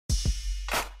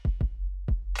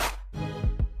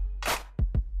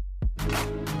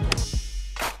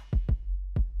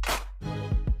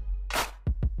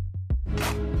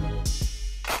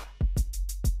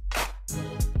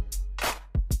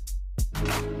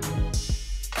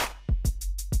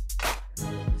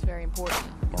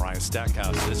important. Mariah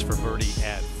Stackhouse this for birdie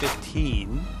at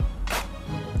 15.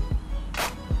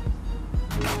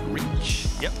 Reach.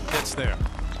 Yep, it's there.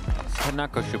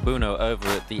 Hanako Shibuno over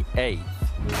at the 8th.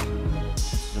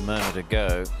 Just a moment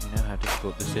ago. You know how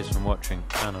difficult this is from watching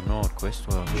Anna Nordqvist.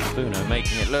 Well, Shibuno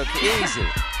making it look easy.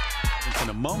 And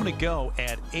a moment ago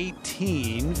at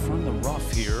 18 from the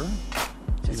rough here.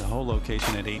 See the whole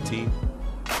location at 18.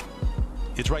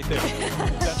 It's right there.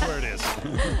 That's where it is.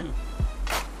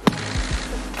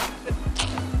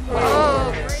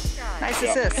 Nice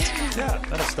assist. Yeah,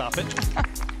 that'll stop it.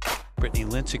 Brittany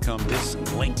Lincecum this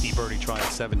lengthy birdie try at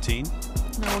 17.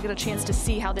 Now we'll get a chance to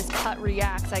see how this putt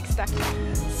reacts. I expect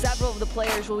several of the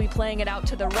players will be playing it out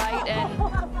to the right.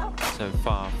 And so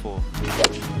far for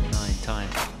 9-time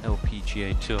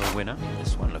LPGA Tour winner.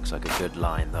 This one looks like a good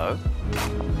line though.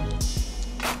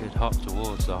 Good hop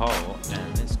towards the hole,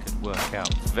 and this could work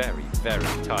out very, very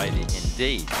tidy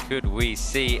indeed. Could we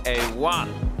see a 1?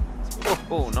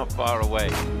 Oh, not far away.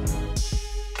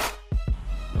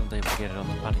 Will they get it on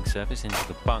the putting surface into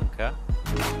the bunker?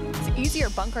 It's an easier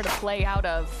bunker to play out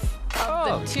of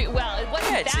the two. Well, it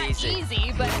wasn't that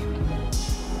easy, but.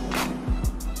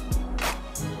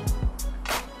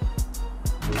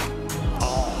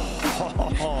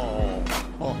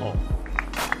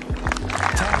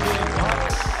 Tapped in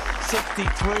putt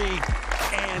 63,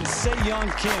 and Sei Young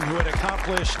Kim, who had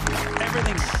accomplished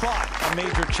everything but a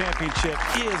major championship,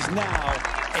 is now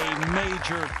a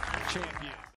major champion.